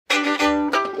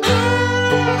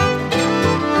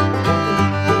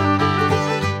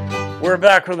We're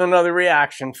back with another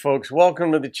reaction, folks.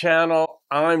 Welcome to the channel.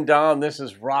 I'm Dom. This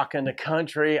is Rockin' the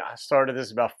Country. I started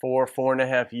this about four and a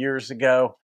half years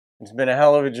ago. It's been a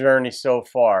hell of a journey so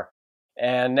far.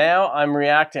 And now I'm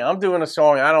reacting. I'm doing a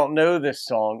song. I don't know this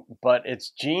song, but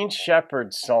it's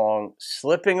Shepard's song,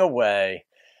 Slipping Away.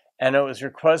 And it was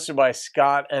requested by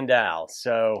Scott and Al.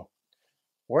 So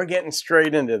we're getting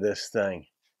straight into this thing.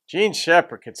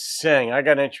 Shepard could sing. I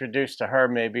got introduced to her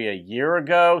maybe a year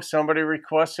ago. Somebody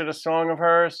requested a song of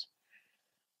hers.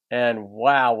 And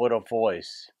wow, what a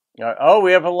voice. Oh,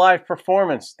 we have a live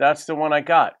performance. That's the one I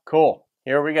got. Cool.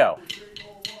 Here we go.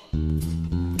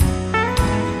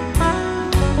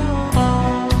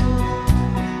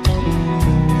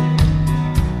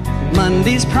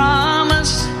 Monday's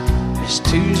promise is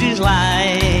Tuesday's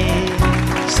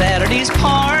lie. Saturday's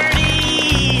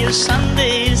party is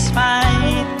Sunday's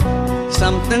fight.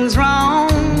 Something's wrong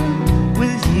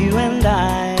with you and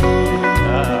I.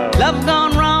 Love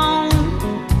gone wrong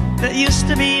that used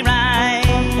to be right.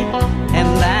 And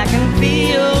I can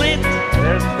feel it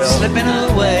slipping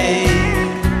away.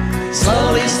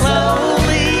 Slowly,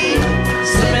 slowly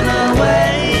slipping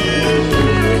away.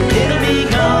 It'll be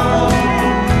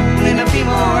gone in a few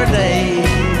more days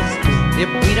if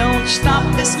we don't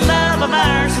stop this love of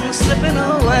ours from slipping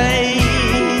away.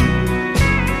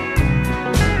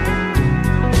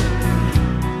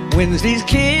 Wednesday's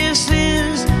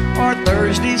kisses or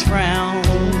Thursday's frowns.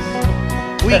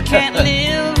 We can't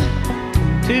live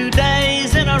 2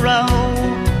 days in a row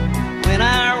when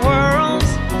our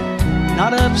world's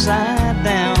not upside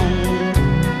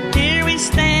down. Here we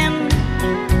stand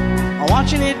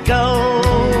watching it go,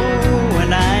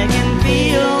 and I can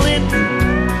feel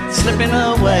it slipping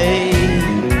away.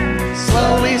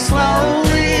 Slowly,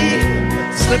 slowly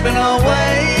slipping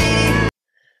away.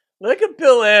 Look at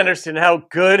Bill Anderson, how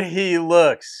good he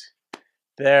looks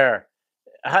there.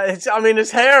 I mean,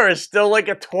 his hair is still like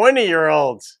a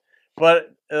 20-year-old's,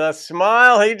 but the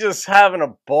smile, he's just having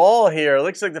a ball here. It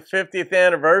looks like the 50th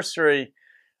anniversary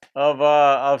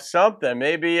of something,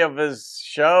 maybe of his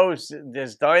show,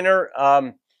 his diner.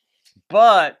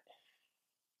 But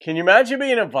can you imagine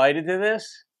being invited to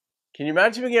this? Can you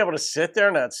imagine being able to sit there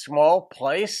in that small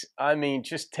place? I mean,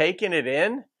 just taking it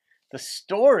in, the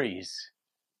stories.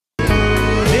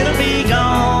 It'll be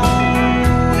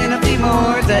gone in a few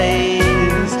more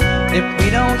days if we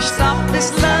don't stop this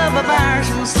love of ours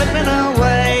from slipping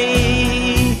away.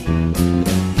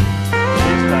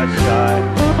 He's not shy.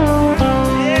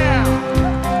 Yeah.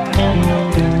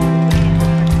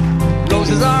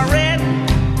 Roses are red,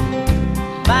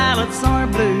 violets are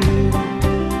blue.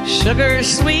 Sugar's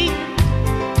sweet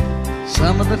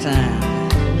some of the time.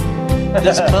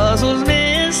 This puzzle's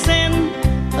missing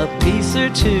a piece or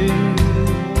two.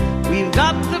 We've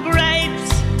got the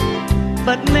grapes,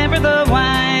 but never the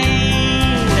wine.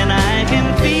 And I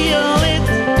can feel it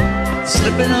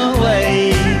slipping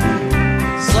away.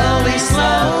 Slowly,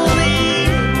 slowly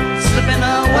slipping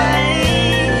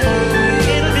away.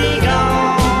 It'll be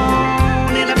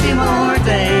gone in a few more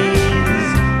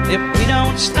days if we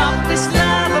don't stop this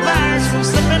love of ours from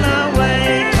slipping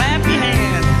away. Clap your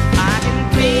hands. I can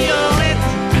feel it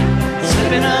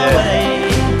slipping away.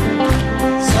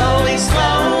 Slowly,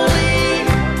 slowly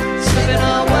slipping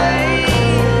away.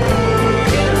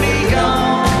 It'll be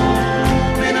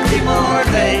gone in a few more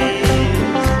days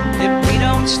if we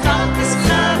don't stop this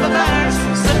love of ours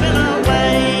from slipping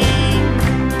away.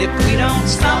 If we don't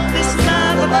stop this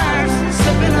love of ours from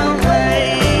slipping away.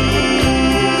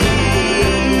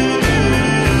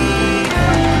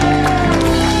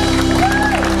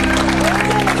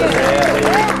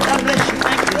 God bless you.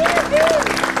 Thank you.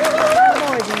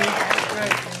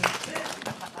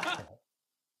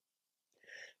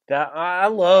 I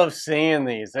love seeing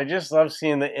these. I just love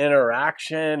seeing the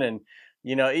interaction, and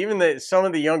you know, even some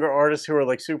of the younger artists who are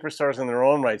like superstars in their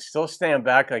own right still stand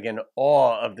back like in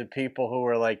awe of the people who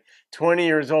are like 20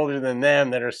 years older than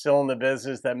them that are still in the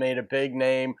business, that made a big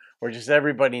name, or just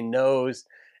everybody knows.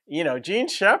 You know,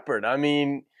 Shepard, I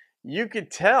mean, you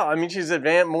could tell. I mean, she's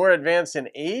more advanced in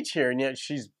age here, and yet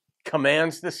she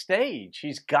commands the stage.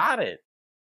 She's got it.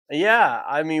 Yeah,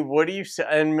 I mean, what do you say?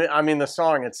 And I mean, the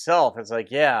song itself, it's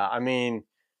like, yeah, I mean,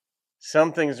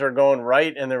 some things are going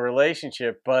right in the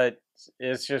relationship, but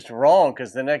it's just wrong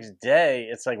because the next day,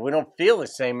 it's like we don't feel the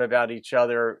same about each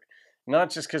other, not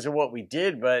just because of what we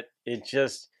did, but it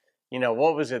just, you know,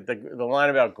 what was it? The line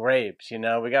about grapes, you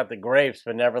know, we got the grapes,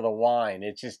 but never the wine.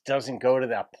 It just doesn't go to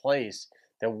that place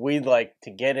that we'd like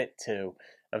to get it to,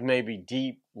 of maybe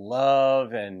deep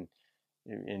love and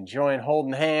enjoying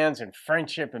holding hands and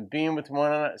friendship and being with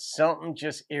one another. Something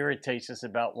just irritates us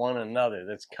about one another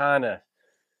that's kind of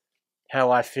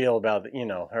how I feel about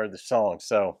heard the song.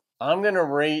 So I'm gonna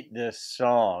rate this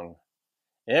song.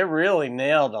 It really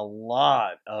nailed a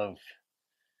lot of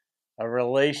a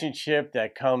relationship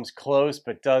that comes close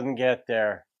but doesn't get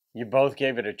there. You both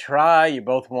gave it a try. You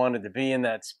both wanted to be in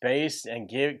that space and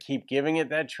keep giving it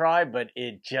that try, but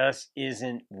it just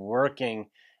isn't working.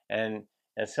 And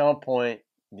at some point,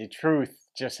 the truth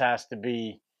just has to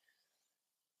be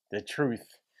the truth.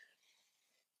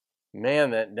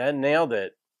 Man, that nailed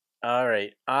it. All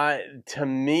right. To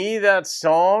me, that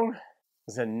song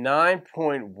was a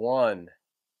 9.1.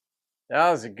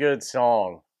 That was a good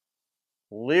song.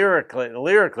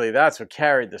 Lyrically, that's what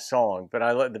carried the song.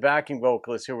 But the backing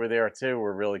vocalists who were there too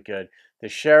were really good. The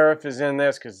sheriff is in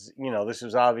this because this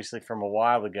was obviously from a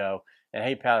while ago, and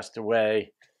he passed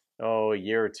away a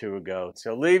year or two ago.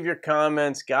 So leave your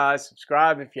comments, guys.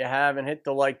 Subscribe if you haven't. Hit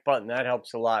the like button. That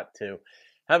helps a lot too.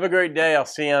 Have a great day. I'll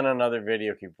see you on another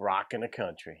video. Keep rocking the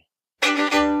country.